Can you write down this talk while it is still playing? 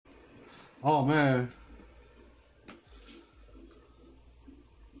Oh man.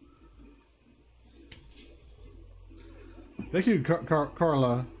 Thank you,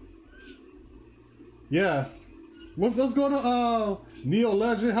 Carla. Yes. What's going on? Neo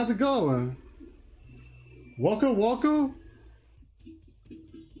Legend, how's it going? Welcome, welcome.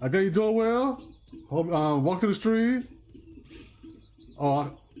 I got you doing well. Hope, welcome to the stream.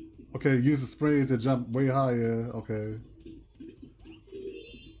 Oh, okay. Use the sprays to jump way higher. Okay.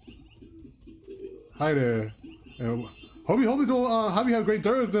 Hi there. Hope you doing. Hope you have a great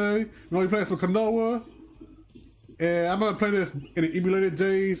Thursday. You know, you playing some Klonoa, and I'm gonna play this in the emulated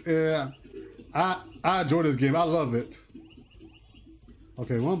days, and I enjoy this game. I love it.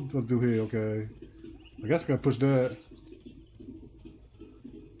 Okay, what I'm gonna do here? Okay, I guess I gotta push that.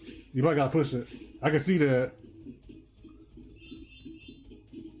 You might gotta push it. I can see that.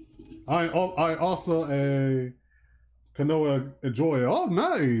 I also a Klonoa enjoyer. Oh,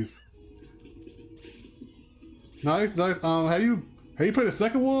 nice. Nice. Have you played the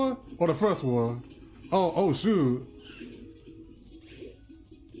second one or the first one? Oh shoot.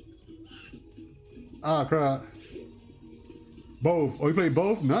 Ah crap. Both. Oh, you played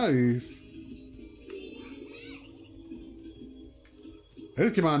both? Nice. They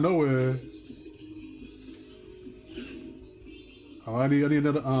just came out of nowhere. Oh, I need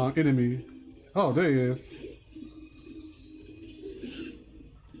another enemy. Oh, there he is.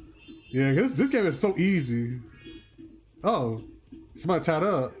 Yeah, this game is so easy. Oh, somebody tied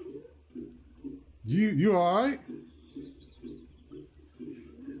up. You alright?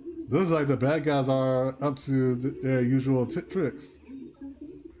 Looks like the bad guys are up to their usual tricks.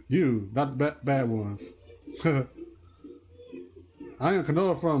 You, not the bad ones. I am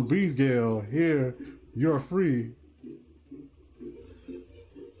Klonoa from Gale. Here, you're free.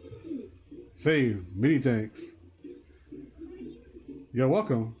 Save, many thanks. You're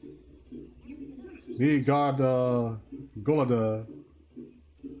welcome. Need God Golada.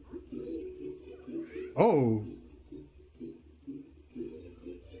 Oh.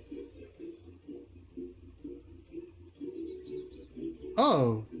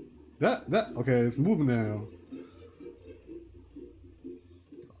 Oh. That okay, it's moving now.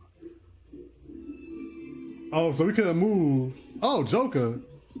 Oh, so we couldn't move. Oh, Joka.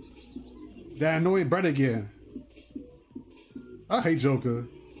 That annoying bread again. I hate Joka.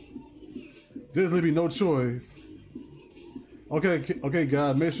 There's literally no choice. Okay,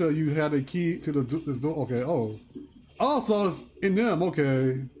 guys, make sure you have the key to this door. Okay, oh. So it's in them,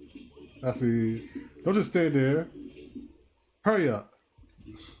 okay. I see. Don't just stay there. Hurry up.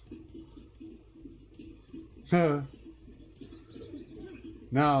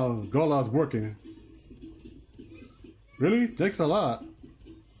 Now, Gola's working. Really? Takes a lot.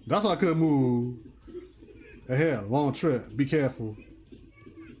 That's why I couldn't move. Ahead, long trip. Be careful.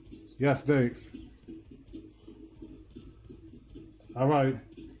 Yes, thanks. Alright.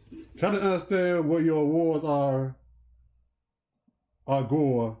 Try to understand where your awards are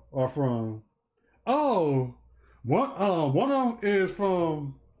from. Oh! One of them is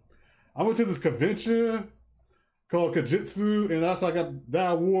from... I went to this convention called Kajitsu, and that's where I got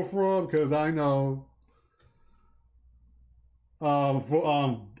that award from, because I know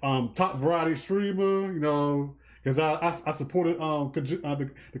for top variety streamer, you know, because I supported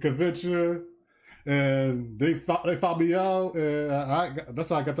the convention, and they found me out, and that's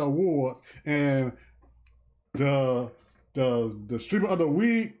how I got the awards. And the streamer of the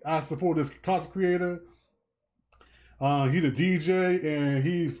week, I support this content creator. He's a DJ, and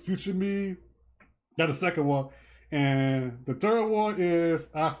he featured me. That's the second one. And the third one is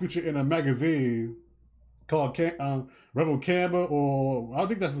I featured in a magazine called Rebel Canva, or I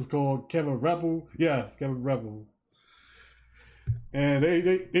think that's what's called, Canva Rebel. Yes, Canva Rebel. And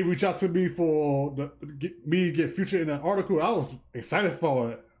they reached out to me for me to get featured in an article. I was excited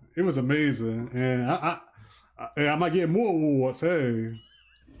for it. It was amazing, and I might get more awards. Hey,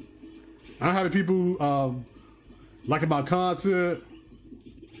 I'm having people liking my content,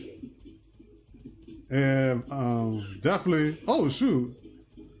 and definitely. Oh shoot.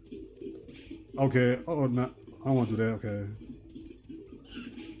 Okay. Oh no, I don't want to do that. Okay.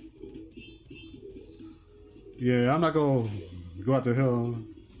 Yeah, I'm not gonna go out the hill.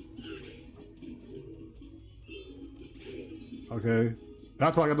 Okay,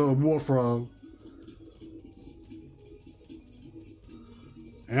 that's where I got the award from.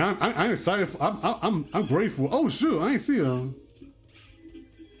 And I'm excited. I'm grateful. Oh shoot, I ain't see him.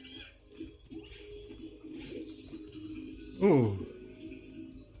 Oh.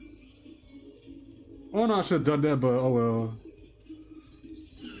 Oh no, I should have done that, but oh well.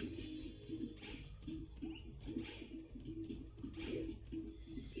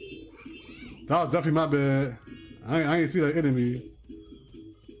 That was definitely my bad. I ain't see that enemy.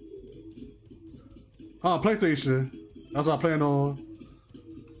 Oh, PlayStation. That's what I plan on.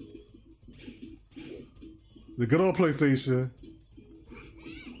 The good old PlayStation.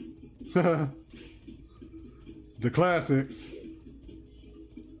 The classics.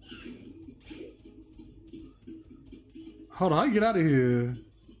 Hold on, how you get out of here?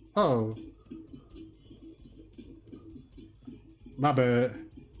 Oh. My bad.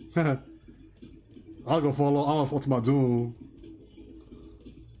 I'll go follow. I'll fall to my doom.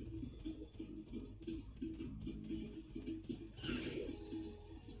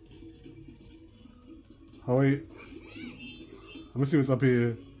 Oh wait. Let me see what's up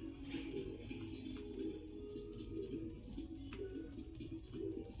here.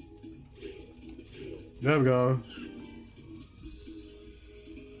 There we go.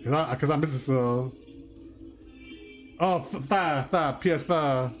 Cause I missed it so. Oh,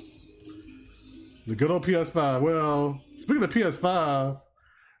 PS5. The good old PS5. Well, speaking of PS5s,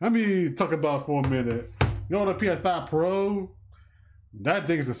 let me talk about it for a minute. You know the PS5 Pro? That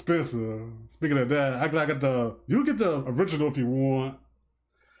thing is expensive. Speaking of that, I got the, you get the original if you want.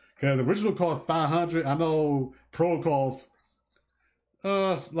 Cause the original costs $500. I know Pro costs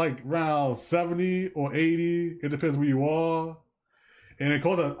it's like around 70 or 80. It depends where you are. And it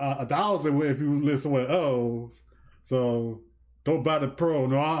costs $1,000 if you live somewhere else. So don't buy the Pro.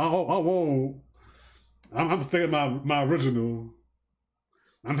 No, I won't. I'm staying my original.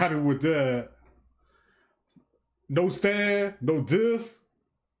 I'm happy with that. No stand, no disc.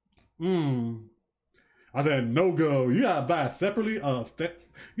 I said no go. You gotta buy it separately. You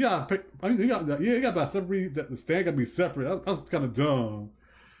gotta pick. You gotta buy it separately. The stand gotta be separate. That's kind of dumb.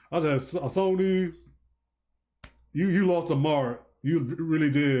 I said Sony. You lost the mark. You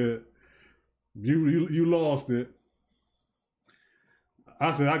really did. You lost it.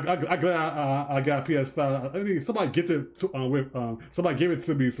 I said I glad I got a PS5. I mean somebody get it somebody gave it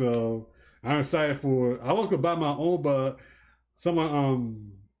to me, so I'm excited for it. I was gonna buy my own, but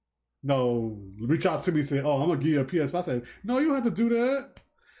someone reach out to me and say, "Oh, I'm gonna give you a PS5." I said, "No, you don't have to do that.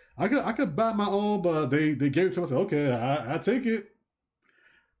 I could buy my own," but they gave it to me. I said, "Okay, I take it."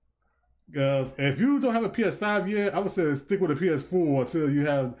 Because if you don't have a PS5 yet, I would say stick with a PS4 until you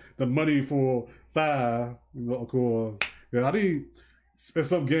have the money for 5. Of course, yeah, I need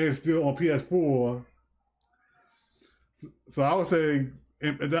some games still on PS4. So I would say,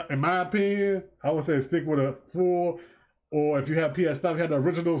 in my opinion, I would say stick with a 4. Or if you have PS5, you have the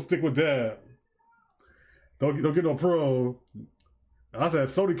original, stick with that. Don't get no Pro. I said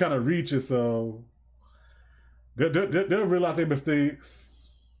Sony kind of reaches, so they'll realize their mistakes.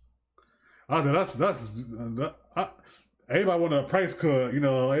 I said everybody want a price cut,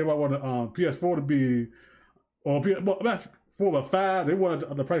 everybody want a PS4 to be, or not 4 but 5. They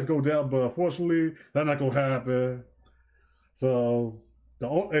want the price go down, but unfortunately, that's not gonna happen. So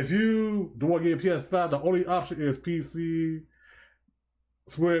if you don't want to get a PS5, the only option is PC,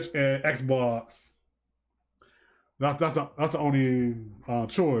 Switch, and Xbox. That's the only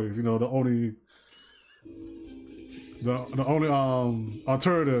choice. The only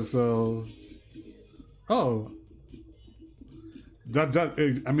alternative. So, that's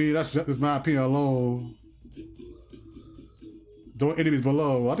just my opinion alone. Don't enemies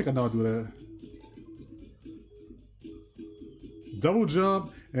below. I think I know how to do that. Double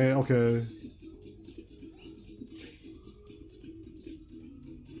jump and okay.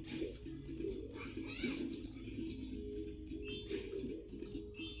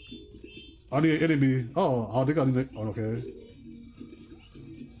 I need an enemy. I think I need okay.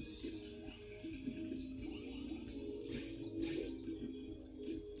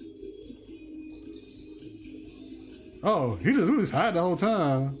 Oh, he just hiding the whole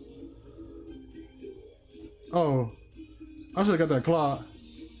time. Oh, I should have got that clock.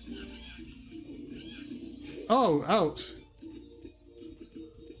 Oh, ouch.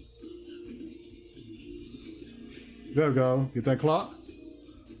 There we go. Get that clock.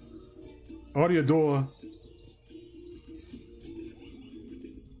 Audio door.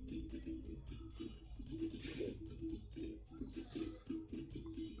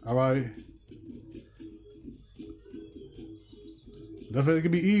 All right. Nothing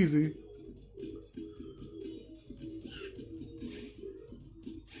can be easy.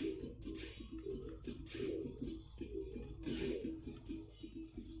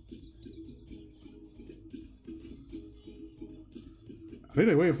 I think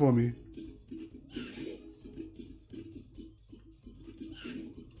they're waiting for me.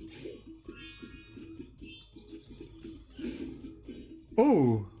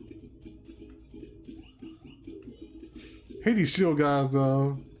 Oh. Hate these shield guys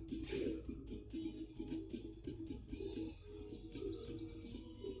though.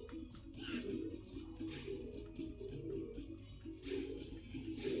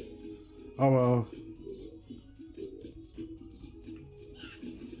 Oh well.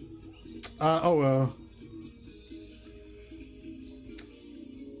 Oh well.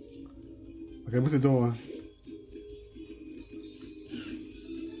 Okay, what's it doing?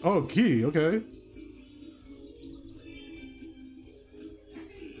 Oh, key, okay.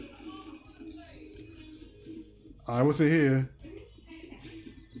 Alright, what's it here?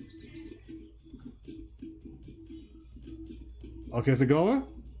 Okay, is it going?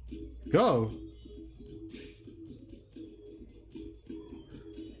 Go.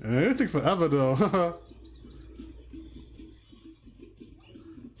 It took forever though.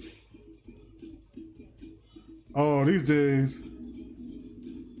 Oh, these days.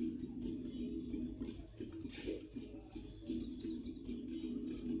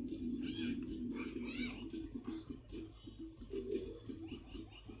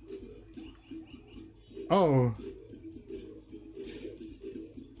 Oh.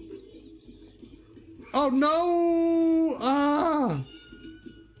 Oh no! Ah!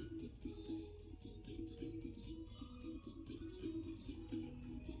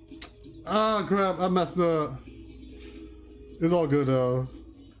 Ah, crap, I messed up. It's all good though.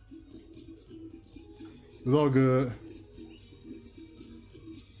 It's all good.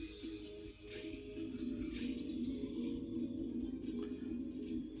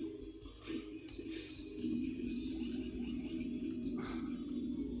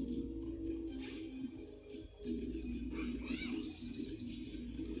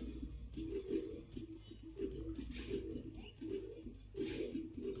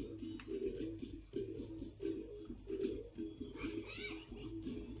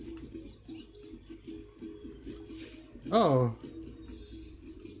 Oh.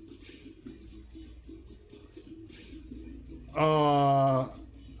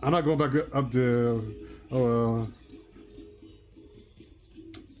 I'm not going back up there. Oh well.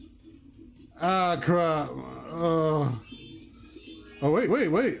 Ah, crap. Oh,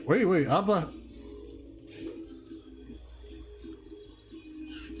 wait. I'm not.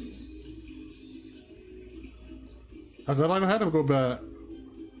 I said, I don't have to go back.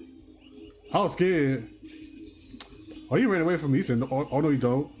 I was scared. Oh, he ran away from me. He said, oh no, you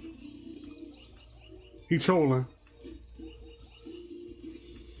don't. He trolling.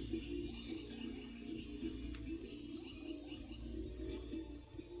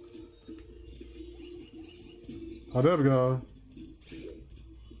 Oh, there we go.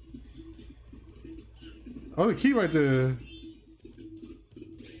 Oh, the key right there.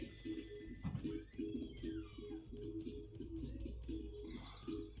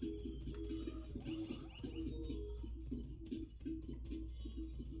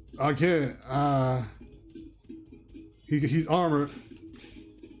 I can't. He's armored.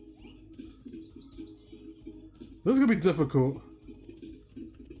 This is gonna be difficult.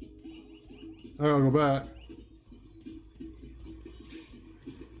 I gotta go back.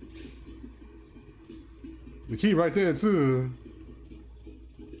 The key right there too.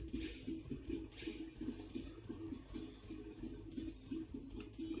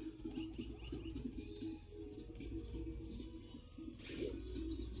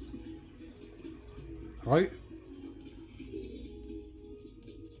 Right.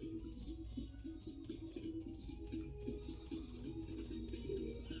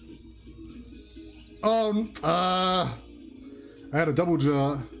 I had a double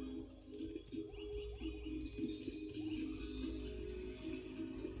jump.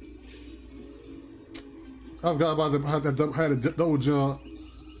 I forgot about the had a double jump.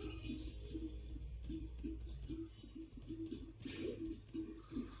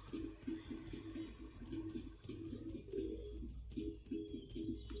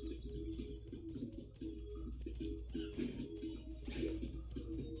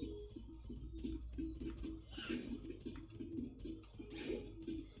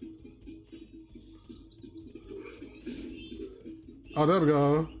 Oh, there we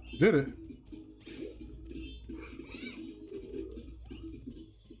go. Did it.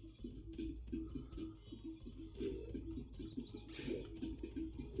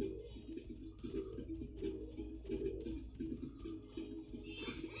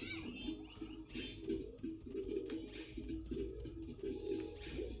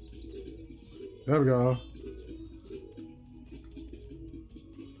 There we go.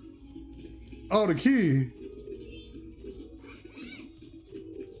 Oh, the key.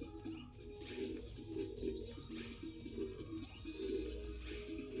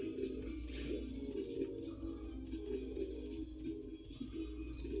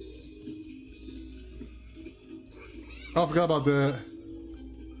 I forgot about that.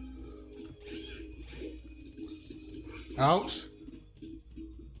 Ouch.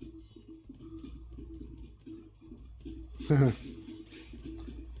 I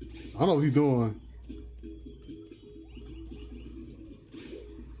don't know what he's doing.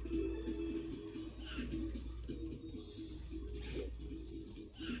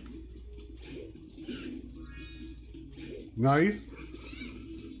 Nice.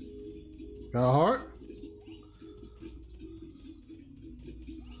 Got a heart.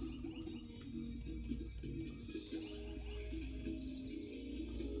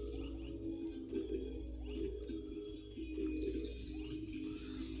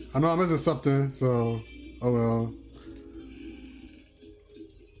 I know I'm missing something, so oh well.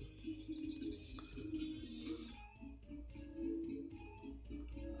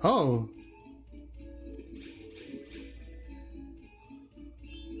 Oh.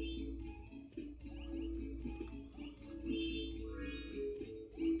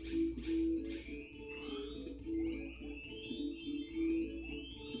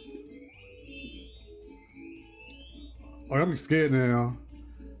 Oh, I'm scared now.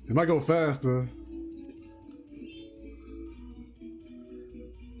 It might go faster.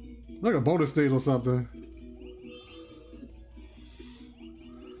 Like a bonus stage or something.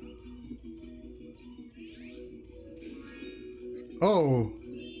 Oh.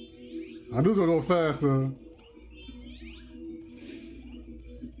 I knew it was gonna go faster.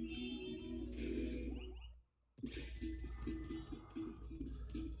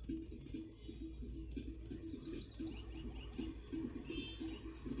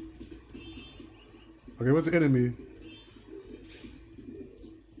 Okay, what's the enemy?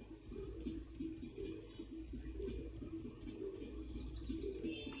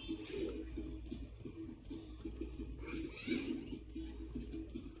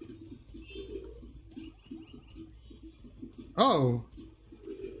 Oh.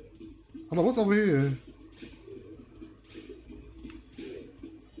 Hold on, what's over here?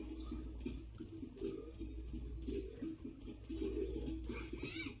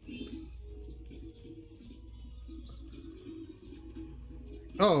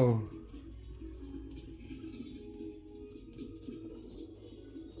 Oh.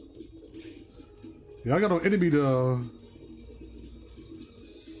 Yeah, I got no enemy though.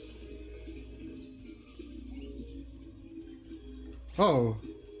 Oh.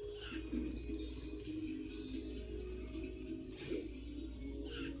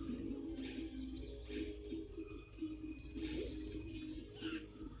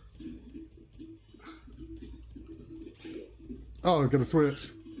 Oh, got a switch.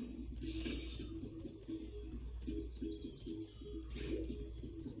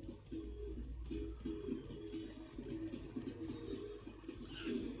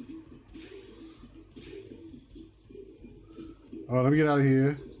 Oh, let me get out of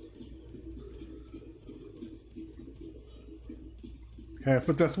here. Okay,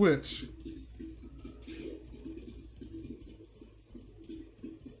 flip that switch.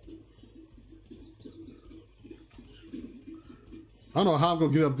 I don't know how I'm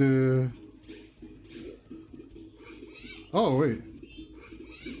gonna get up there. Oh, wait.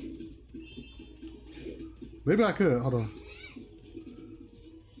 Maybe I could. Hold on.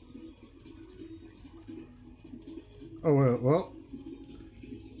 Oh, well.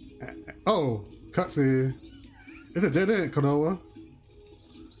 Oh, cutscene. It's a dead end, Klonoa.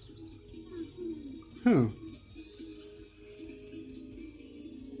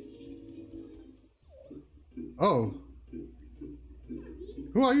 Oh.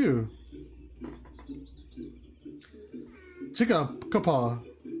 Who are you? Chica Kapa.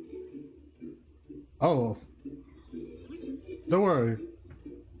 Oh. Don't worry.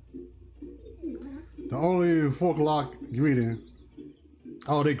 The only Forlock greeting.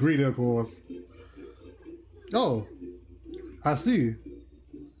 Oh, they greeted, of course. Oh. I see.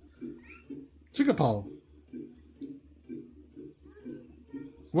 Chica Paw.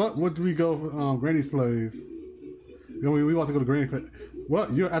 What do we go for Granny's place? You know, we want to go to Granny's place.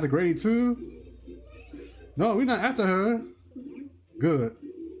 What? You're at the Granny too? No, we're not after her. Good.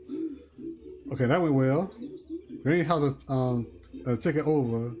 Okay, that went well. Granny house is taken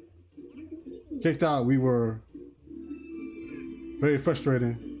over. Kicked out, we were very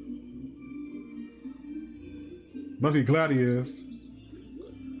frustrating. Must be glad he is.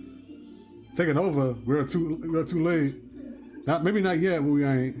 Taking over, we're too late. Maybe not yet, but we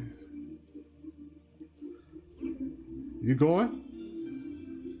ain't. You going?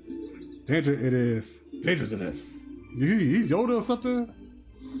 Danger it is. Dangerous it is. He's Yoda or something?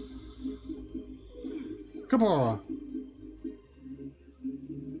 Come on.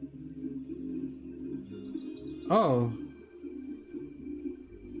 Oh.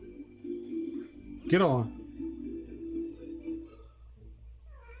 Get on.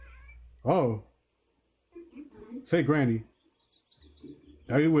 Say Granny.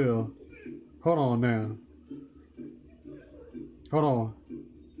 Now you will. Hold on now. Hold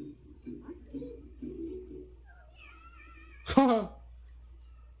on.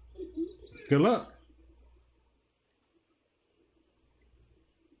 Good luck.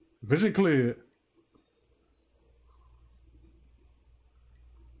 Vision cleared.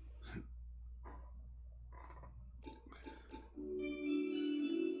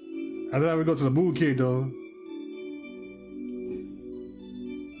 After that, we go to the Moon Kingdom.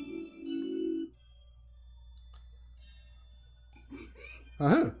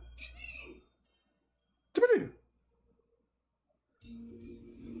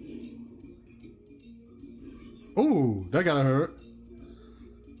 Ooh, that gotta hurt.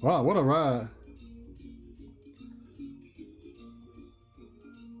 Wow, what a ride.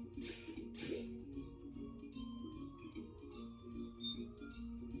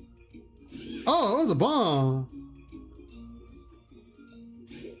 Oh, it was a bomb.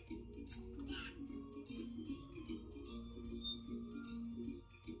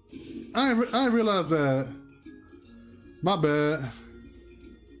 I didn't realize that. My bad.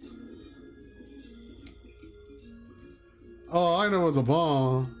 Oh, I know it was a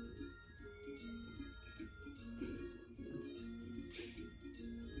bomb.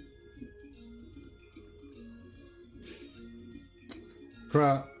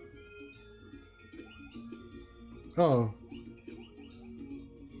 Crap. Oh.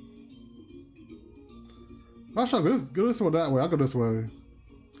 I should go this way that way. I'll go this way.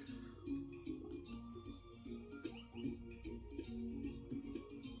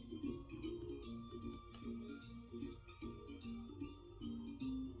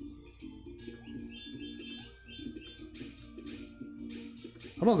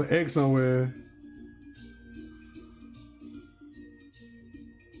 I know there's an egg somewhere.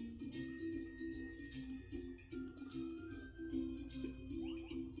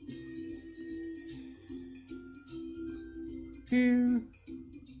 Here.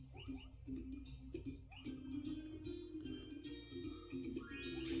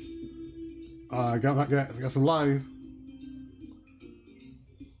 I got some life.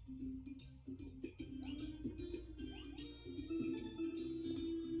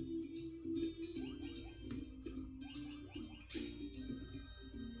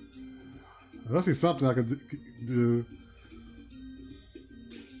 There must be something I could do.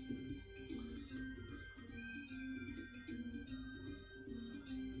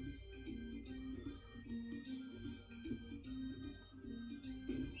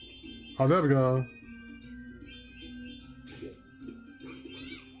 Oh, there we go.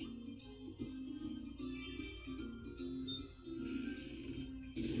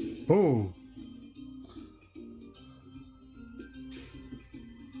 Boom.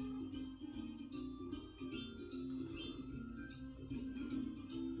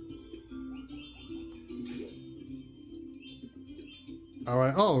 All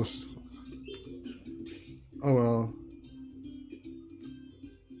right. Oh. Oh well.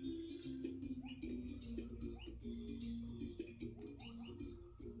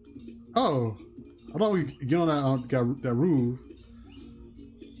 Oh, I thought we get on that roof.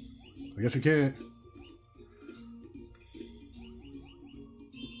 I guess you can't.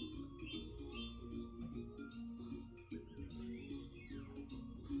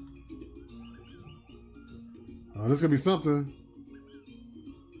 Oh, this is gonna be something.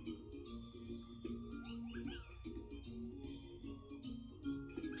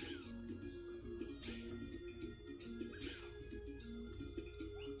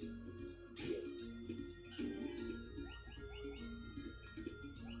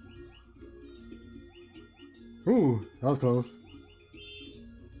 Ooh, that was close.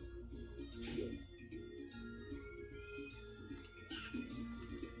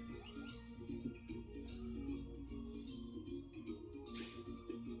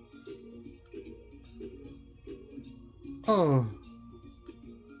 Oh.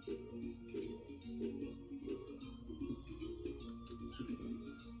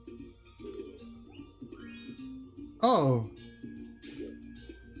 Oh.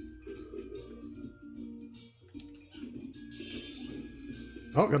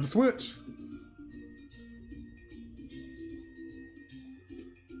 Oh, got the switch.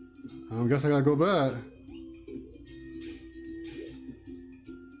 I guess I gotta go back.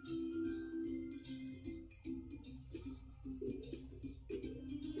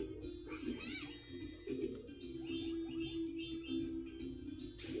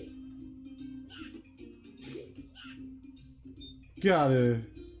 Get out of here.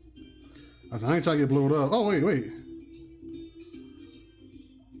 I said, I ain't trying to get blown up. Oh, wait.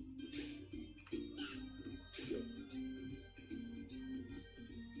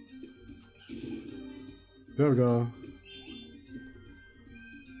 There we go.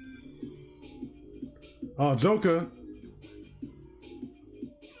 Oh, Joka.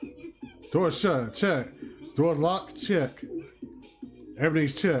 Door shut. Check. Door locked. Check.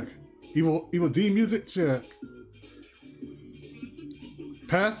 Everything's check. Evil D music. Check.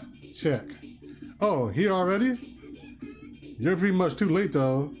 Pass. Check. Oh, here already? You're pretty much too late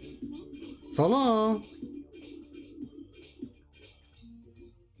though. So long.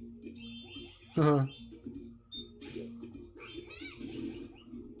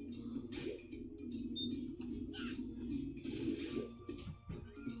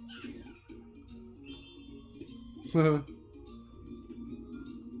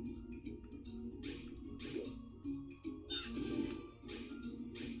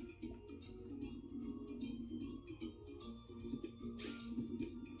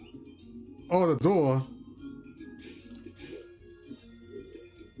 Oh, the door.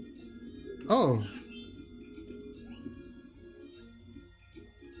 Oh.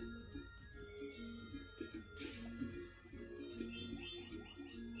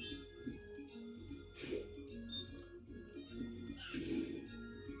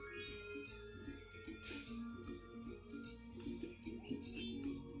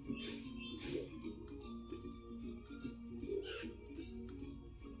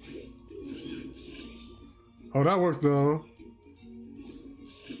 Oh, that works though.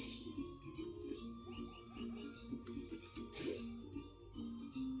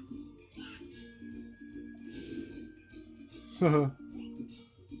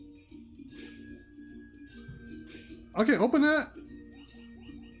 Okay, open that.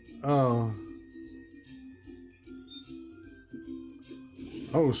 Oh.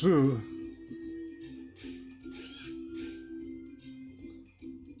 Oh shoot.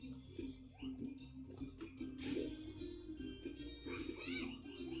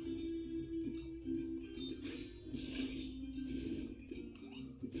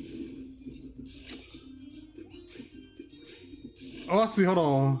 Oh, I see. Hold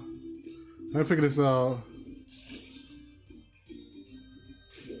on. Let me figure this out.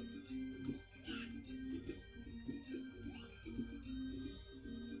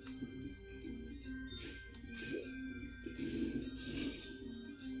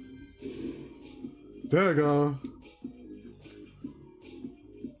 There we go.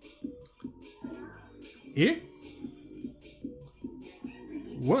 Yeah?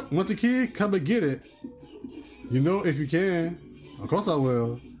 What? Want the key? Come and get it. You know, if you can. Of course I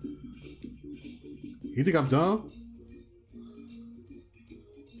will. You think I'm dumb?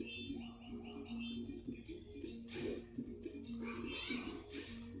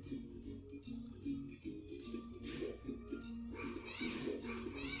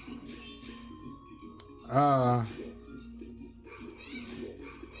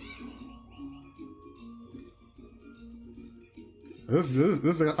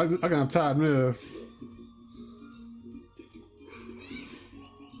 I got tired of this.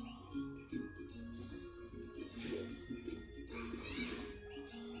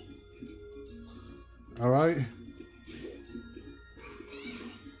 All right.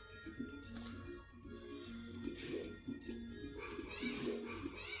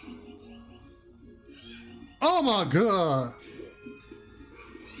 Oh my God.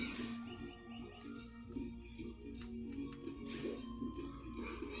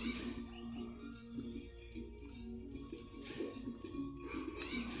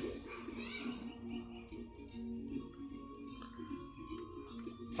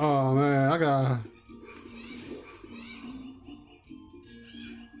 Oh man,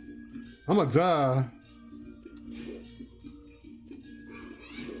 I'm gonna die.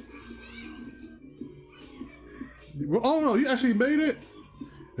 Oh no, you actually made it?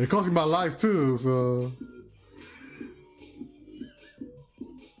 It cost me my life too, so.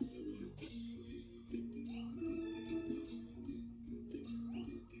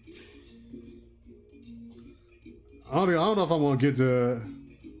 I don't know if I'm gonna get to.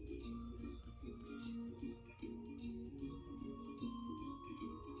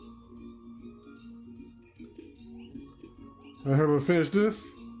 I heard we'll finish this.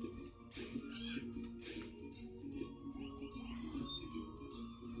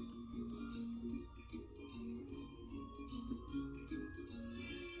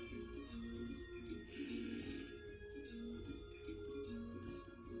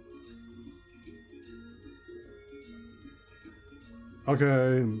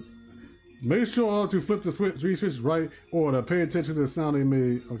 Okay. Make sure to flip the switch right order. Pay attention to the sound they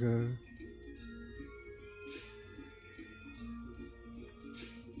made. Okay.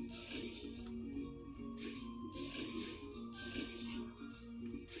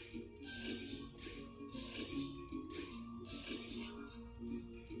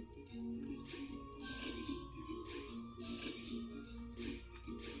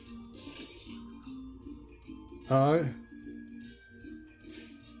 Alright.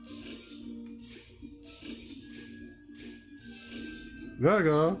 There you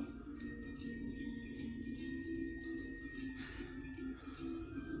go.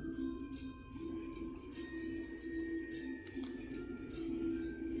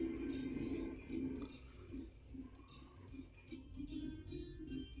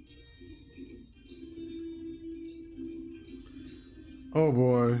 Oh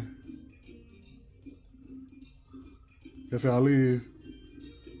boy. Guess I'll leave.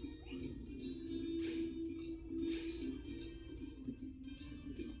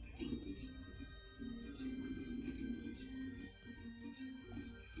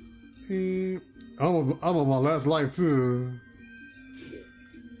 I'm on my last life too.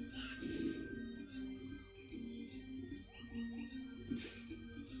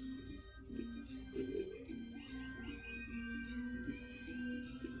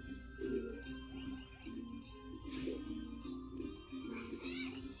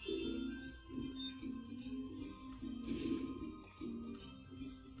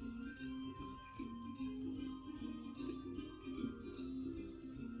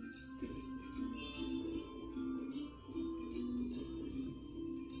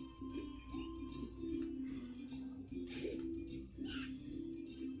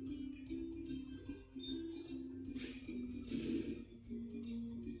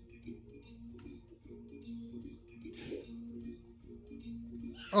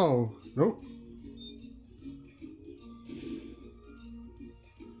 Oh, nope.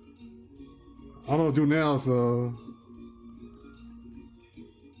 I don't know what to do now, so.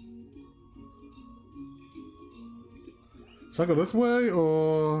 Should I go this way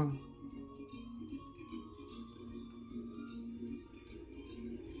or?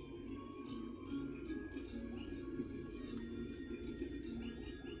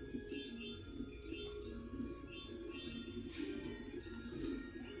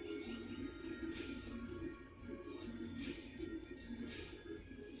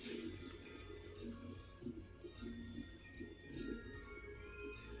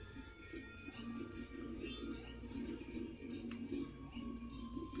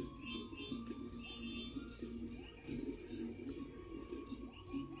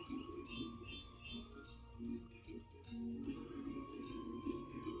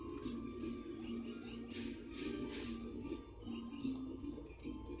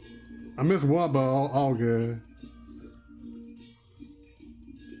 I missed one, but all good.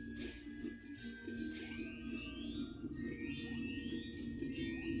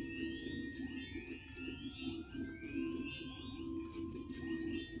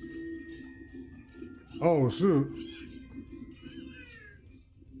 Oh shoot!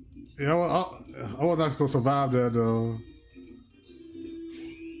 Yeah, I was not gonna survive that though.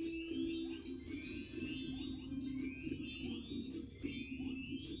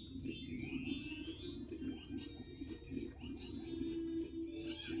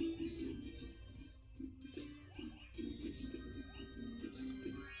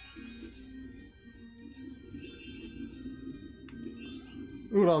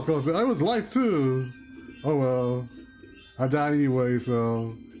 Ooh, I was gonna say, it was life too. Oh well. I died anyway,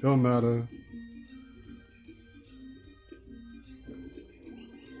 so it don't matter.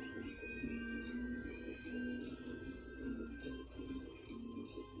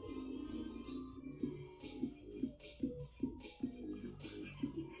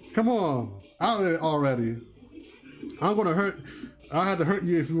 Come on, out of it already. I'm gonna hurt. I had to hurt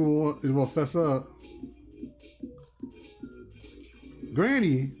you if you will fess up.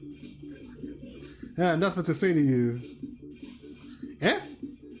 Granny, I had nothing to say to you. Eh?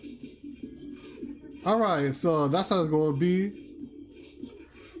 Alright, so that's how it's gonna be.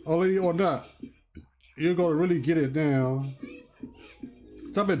 Already or not. You're gonna really get it down.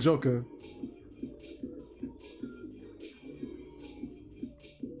 Stop it, Joka.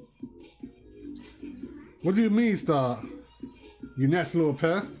 What do you mean stop? You nasty little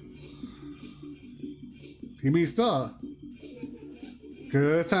pest? You mean stop?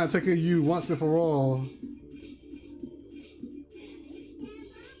 Good, it's time to take care of you once and for all.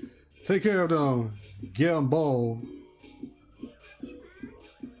 Take care of them. Gelg Bolm.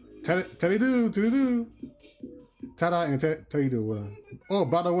 Teddy-doo. Ta-da and Teddy-doo. Oh,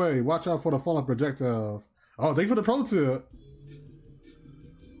 by the way, watch out for the falling projectiles. Oh, thank you for the pro tip.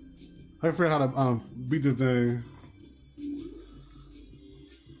 I forget how to beat this thing.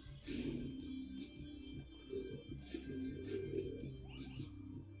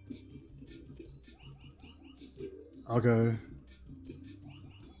 Okay.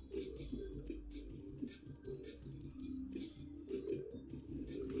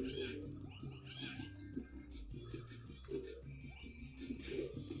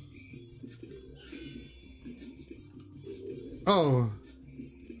 Oh.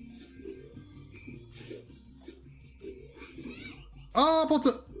 Oh, I'm supposed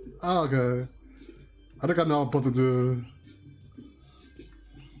to. Oh, okay. I think I know what I'm supposed to do.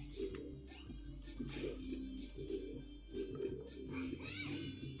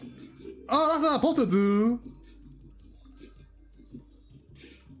 Oh, that's what I'm supposed to do.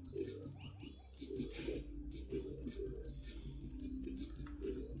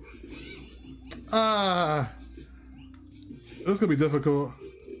 Ah. This is gonna be difficult.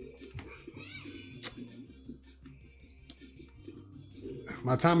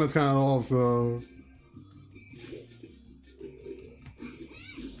 My time is kind of off, so.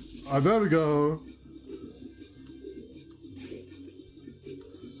 Oh, there we go.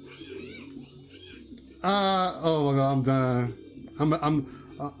 Oh my god, I'm done.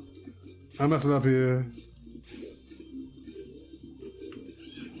 I'm messing up here.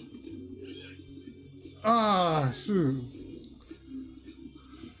 Ah, shoot.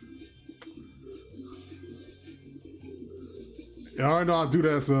 I already know how to do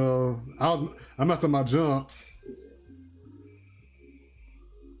that, so I messed up my jumps.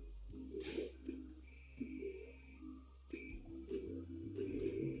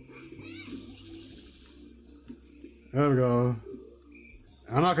 There we go.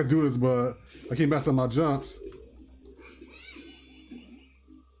 I know I can do this, but I keep messing up my jumps.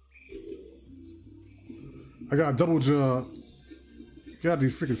 I got a double jump. Got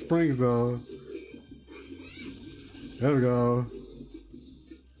these freaking springs though. There we go.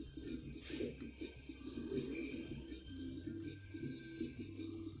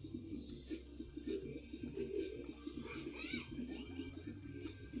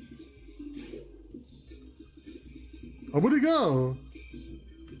 Oh, where'd he go?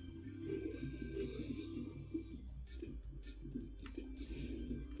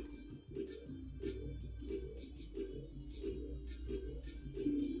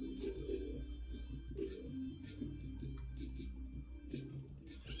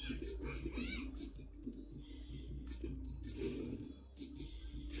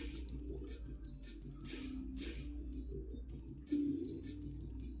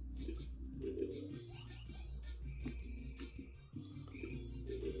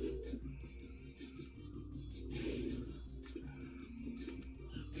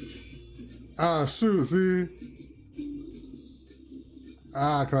 Ah, shoot, see?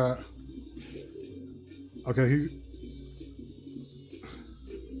 Ah, crap. Okay, he...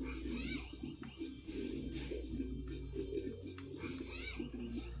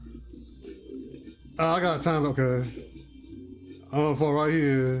 I got time, okay. I'm gonna fall right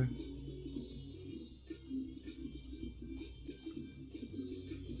here.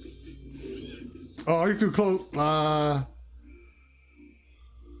 Oh, he's too close. I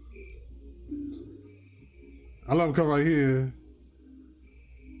let him come right here.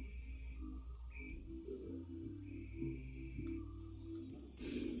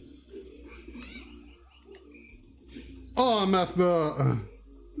 Oh, I messed up.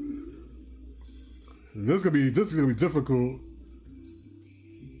 This is gonna be difficult.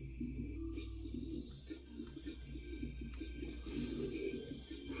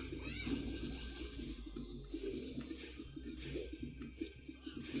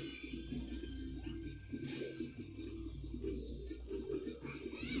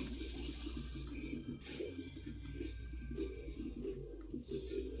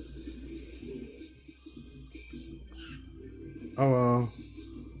 Oh well.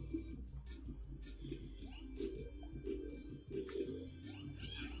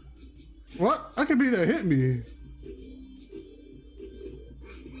 What? I can be that hit me.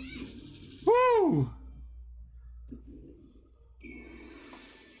 Woo!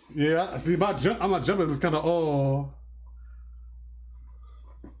 Yeah, see my jumping was kind of oh.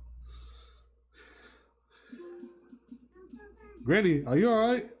 Granny, are you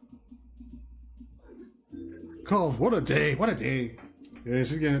alright? Cole, what a day, what a day. Yeah,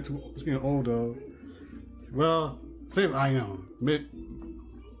 she's getting old though. Well, save I am.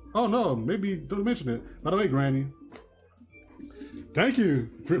 Oh no, maybe don't mention it. By the way, Granny. Thank you.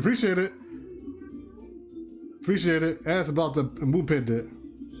 Appreciate it. Appreciate it. Ask about the Moon Pendant.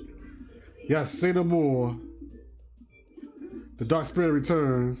 Yes, say no more. The Dark Spirit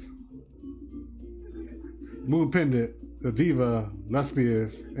returns. Moon Pendant, the diva,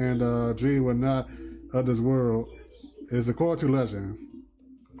 lesbians, and dream were not of this world. Is according to legends.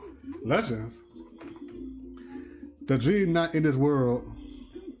 Legends? The dream not in this world.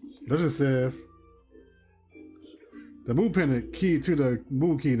 Legend says the Moon Pendant, key to the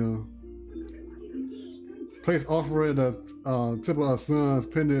Moon Kingdom. Place offering the Temple of Suns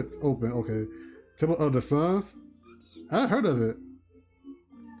pendants open. Okay. Temple of the Suns? I heard of it.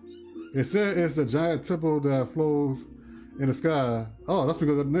 It said it's the giant temple that flows in the sky. Oh, that's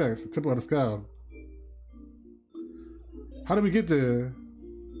because of the next. The temple of the sky. How did we get there?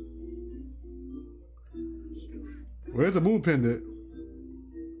 Where's the Moon Pendant?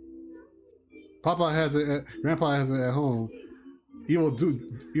 Papa has it at, Grandpa has it at home. Evil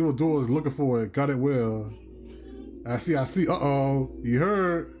doers looking for it. Got it well. I see. Uh-oh. You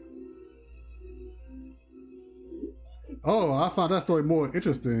heard. Oh, I found that story more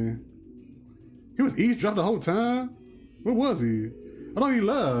interesting. He was eavesdropping the whole time? Where was he? I thought he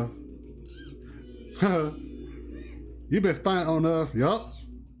left. You been spying on us. Yup.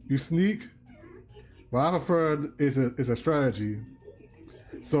 You sneak. But I prefer it's a strategy.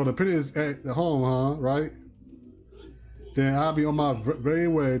 So the pendant is at the home, huh? Right? Then I'll be on my very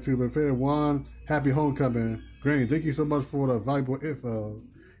way to prepare one happy homecoming. Granny, thank you so much for the valuable info.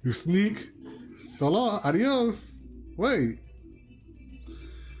 You sneak. So long. Adios. Wait.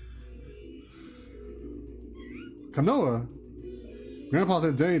 Klonoa. Grandpa's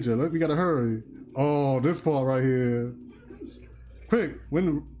in danger. Look, we gotta hurry. Oh, this part right here. Quick,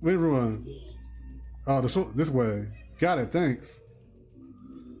 wind run. Oh, this way. Got it, thanks.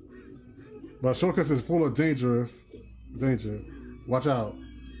 But shortcuts is full of danger. Watch out.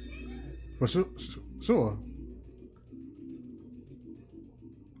 But sure.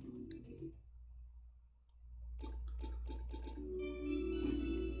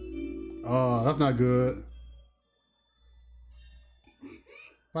 Oh, that's not good.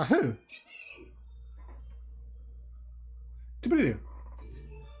 By who?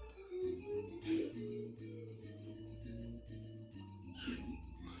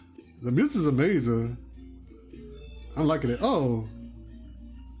 The music is amazing. I'm liking it. Oh.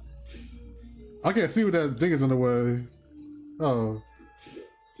 I can't see what that thing is in the way. Oh.